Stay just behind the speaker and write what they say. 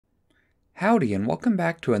Howdy and welcome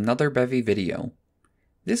back to another Bevy video.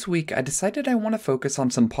 This week I decided I want to focus on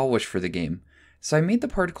some polish for the game, so I made the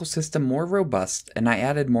particle system more robust and I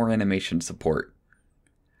added more animation support.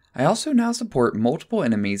 I also now support multiple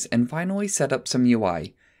enemies and finally set up some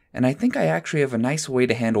UI, and I think I actually have a nice way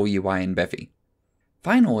to handle UI in Bevy.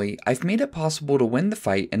 Finally, I've made it possible to win the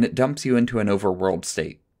fight and it dumps you into an overworld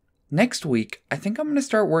state. Next week, I think I'm going to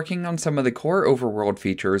start working on some of the core overworld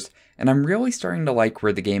features, and I'm really starting to like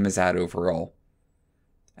where the game is at overall.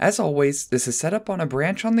 As always, this is set up on a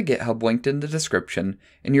branch on the GitHub linked in the description,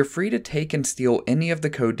 and you're free to take and steal any of the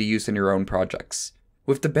code to use in your own projects.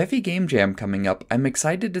 With the Bevy Game Jam coming up, I'm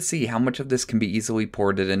excited to see how much of this can be easily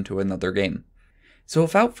ported into another game. So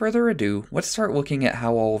without further ado, let's start looking at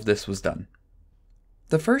how all of this was done.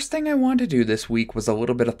 The first thing I wanted to do this week was a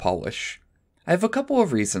little bit of polish. I have a couple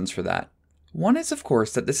of reasons for that. One is of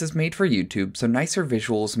course that this is made for YouTube, so nicer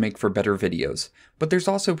visuals make for better videos, but there's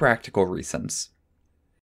also practical reasons.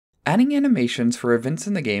 Adding animations for events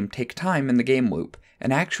in the game take time in the game loop,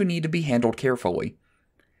 and actually need to be handled carefully.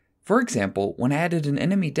 For example, when I added an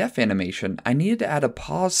enemy death animation, I needed to add a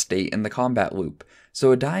pause state in the combat loop,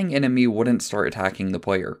 so a dying enemy wouldn't start attacking the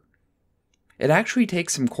player. It actually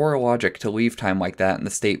takes some core logic to leave time like that in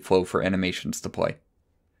the state flow for animations to play.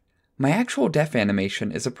 My actual death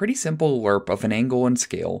animation is a pretty simple lerp of an angle and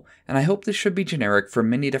scale, and I hope this should be generic for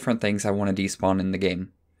many different things I want to despawn in the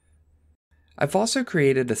game. I've also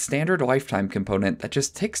created a standard lifetime component that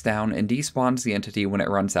just ticks down and despawns the entity when it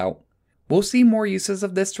runs out. We'll see more uses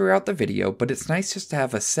of this throughout the video, but it's nice just to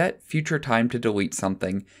have a set future time to delete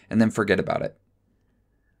something and then forget about it.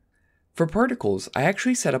 For particles, I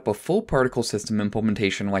actually set up a full particle system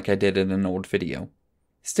implementation like I did in an old video.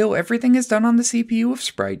 Still, everything is done on the CPU with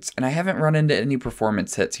sprites, and I haven't run into any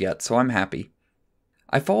performance hits yet, so I'm happy.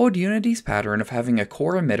 I followed Unity's pattern of having a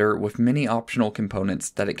core emitter with many optional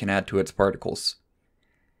components that it can add to its particles.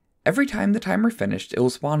 Every time the timer finished, it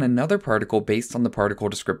will spawn another particle based on the particle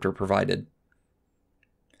descriptor provided.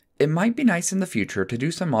 It might be nice in the future to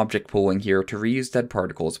do some object pooling here to reuse dead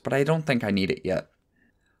particles, but I don't think I need it yet.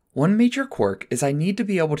 One major quirk is I need to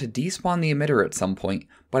be able to despawn the emitter at some point,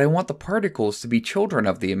 but I want the particles to be children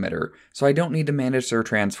of the emitter, so I don't need to manage their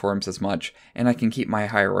transforms as much, and I can keep my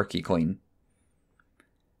hierarchy clean.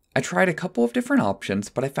 I tried a couple of different options,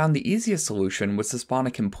 but I found the easiest solution was to spawn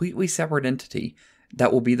a completely separate entity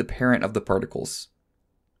that will be the parent of the particles.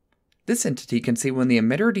 This entity can see when the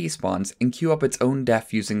emitter despawns and queue up its own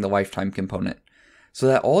death using the lifetime component, so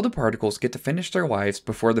that all the particles get to finish their lives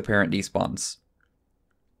before the parent despawns.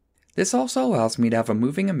 This also allows me to have a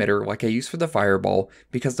moving emitter like I use for the fireball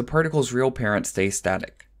because the particle's real parent stays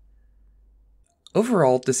static.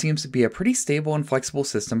 Overall, this seems to be a pretty stable and flexible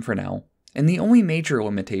system for now, and the only major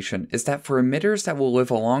limitation is that for emitters that will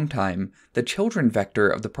live a long time, the children vector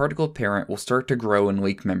of the particle parent will start to grow and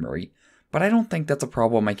leak memory, but I don't think that's a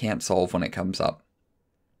problem I can't solve when it comes up.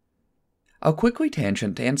 I'll quickly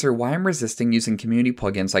tangent to answer why I'm resisting using community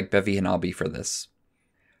plugins like Bevy and Hobby for this.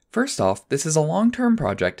 First off, this is a long-term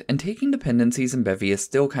project, and taking dependencies in Bevy is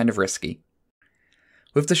still kind of risky.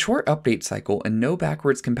 With the short update cycle and no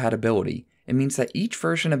backwards compatibility, it means that each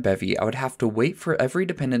version of Bevy I would have to wait for every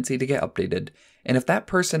dependency to get updated, and if that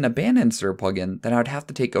person abandons their plugin, then I would have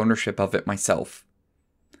to take ownership of it myself.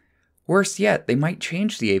 Worse yet, they might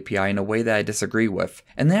change the API in a way that I disagree with,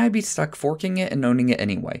 and then I'd be stuck forking it and owning it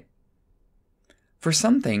anyway. For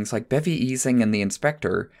some things, like Bevy easing and the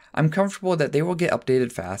inspector, I'm comfortable that they will get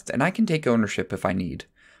updated fast and I can take ownership if I need.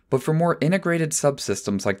 But for more integrated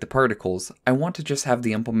subsystems like the particles, I want to just have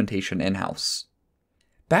the implementation in-house.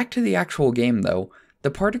 Back to the actual game though,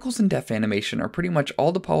 the particles and death animation are pretty much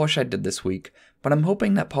all the polish I did this week, but I'm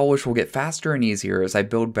hoping that polish will get faster and easier as I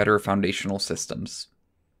build better foundational systems.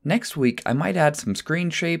 Next week, I might add some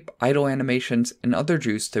screen shape, idle animations, and other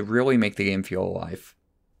juice to really make the game feel alive.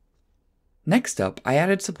 Next up, I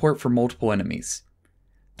added support for multiple enemies.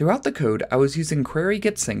 Throughout the code, I was using query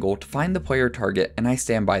get single to find the player target, and I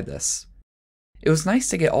stand by this. It was nice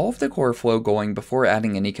to get all of the core flow going before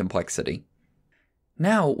adding any complexity.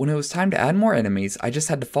 Now, when it was time to add more enemies, I just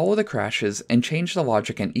had to follow the crashes and change the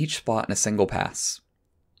logic in each spot in a single pass.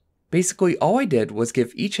 Basically, all I did was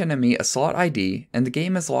give each enemy a slot ID, and the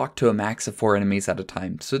game is locked to a max of 4 enemies at a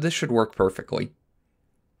time, so this should work perfectly.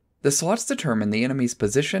 The slots determine the enemy's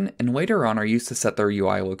position and later on are used to set their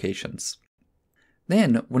UI locations.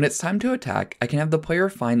 Then, when it's time to attack, I can have the player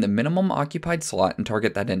find the minimum occupied slot and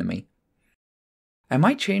target that enemy. I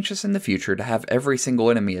might change this in the future to have every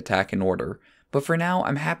single enemy attack in order, but for now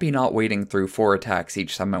I'm happy not waiting through 4 attacks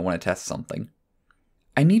each time I want to test something.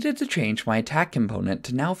 I needed to change my attack component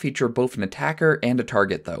to now feature both an attacker and a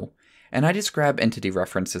target though, and I just grab entity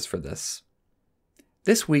references for this.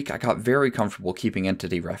 This week I got very comfortable keeping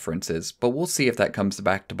entity references, but we'll see if that comes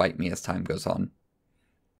back to bite me as time goes on.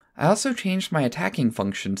 I also changed my attacking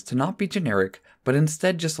functions to not be generic, but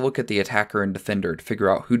instead just look at the attacker and defender to figure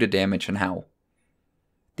out who to damage and how.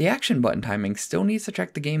 The action button timing still needs to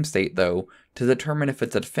check the game state though, to determine if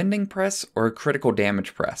it's a defending press or a critical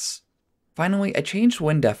damage press. Finally, I changed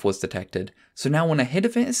when def was detected, so now when a hit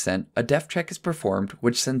event is sent, a def check is performed,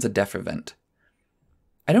 which sends a def event.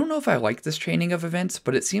 I don't know if I like this chaining of events,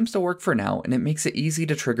 but it seems to work for now, and it makes it easy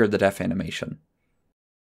to trigger the def animation.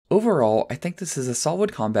 Overall, I think this is a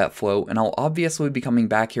solid combat flow, and I'll obviously be coming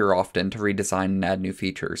back here often to redesign and add new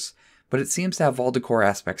features, but it seems to have all the core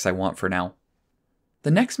aspects I want for now.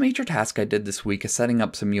 The next major task I did this week is setting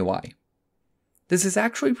up some UI. This is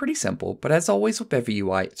actually pretty simple, but as always with Bevy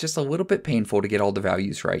UI, it's just a little bit painful to get all the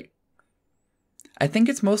values right. I think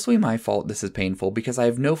it's mostly my fault this is painful because I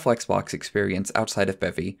have no Flexbox experience outside of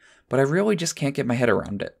Bevy, but I really just can't get my head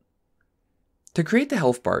around it. To create the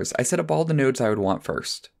health bars, I set up all the nodes I would want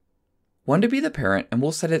first. One to be the parent, and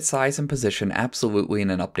we'll set its size and position absolutely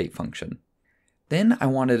in an update function. Then I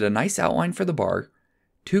wanted a nice outline for the bar,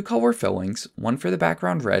 2 color fillings, one for the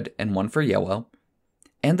background red and one for yellow,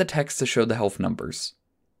 and the text to show the health numbers.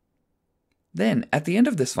 Then, at the end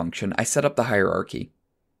of this function, I set up the hierarchy.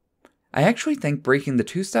 I actually think breaking the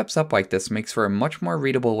 2 steps up like this makes for a much more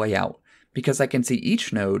readable layout, because I can see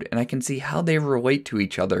each node and I can see how they relate to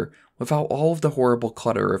each other without all of the horrible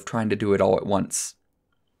clutter of trying to do it all at once.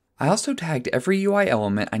 I also tagged every UI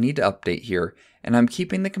element I need to update here, and I'm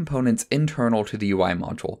keeping the components internal to the UI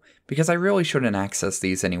module, because I really shouldn't access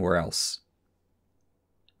these anywhere else.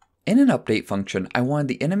 In an update function, I wanted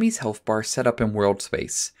the enemy's health bar set up in world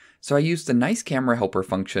space, so I used the nice camera helper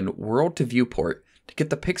function world to viewport to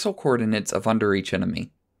get the pixel coordinates of under each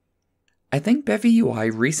enemy. I think Bevy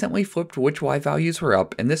UI recently flipped which Y values were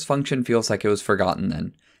up, and this function feels like it was forgotten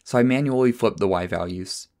then, so I manually flipped the Y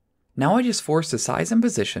values. Now I just force the size and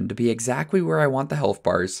position to be exactly where I want the health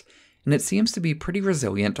bars, and it seems to be pretty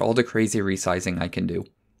resilient to all the crazy resizing I can do.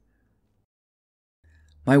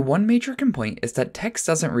 My one major complaint is that text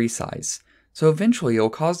doesn't resize, so eventually it'll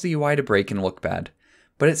cause the UI to break and look bad,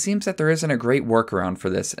 but it seems that there isn't a great workaround for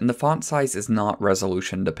this, and the font size is not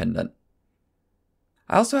resolution dependent.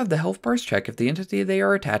 I also have the health bars check if the entity they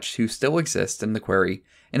are attached to still exists in the query,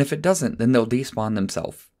 and if it doesn't, then they'll despawn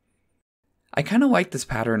themselves. I kinda like this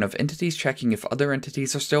pattern of entities checking if other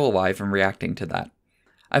entities are still alive and reacting to that.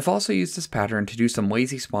 I've also used this pattern to do some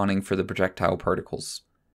lazy spawning for the projectile particles.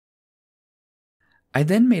 I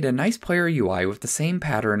then made a nice player UI with the same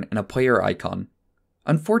pattern and a player icon.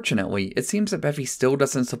 Unfortunately, it seems that Bevy still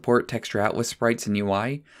doesn't support texture atlas sprites in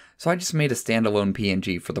UI, so I just made a standalone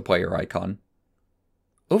PNG for the player icon.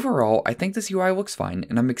 Overall, I think this UI looks fine,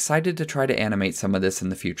 and I'm excited to try to animate some of this in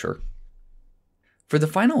the future. For the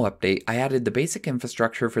final update, I added the basic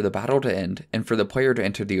infrastructure for the battle to end, and for the player to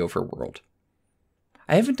enter the overworld.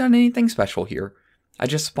 I haven't done anything special here. I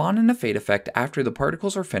just spawn in a fade effect after the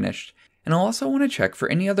particles are finished, and I'll also want to check for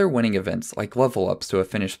any other winning events like level ups to have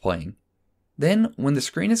finished playing. Then, when the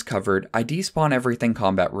screen is covered, I despawn everything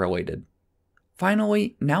combat related.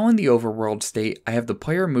 Finally, now in the overworld state, I have the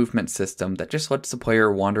player movement system that just lets the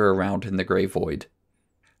player wander around in the gray void.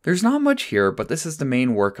 There's not much here, but this is the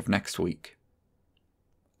main work of next week.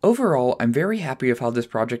 Overall, I'm very happy with how this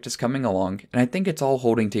project is coming along, and I think it's all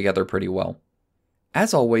holding together pretty well.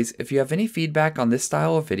 As always, if you have any feedback on this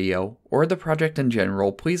style of video, or the project in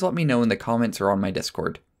general, please let me know in the comments or on my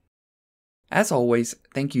Discord. As always,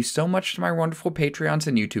 thank you so much to my wonderful Patreons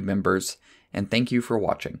and YouTube members, and thank you for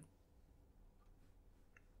watching.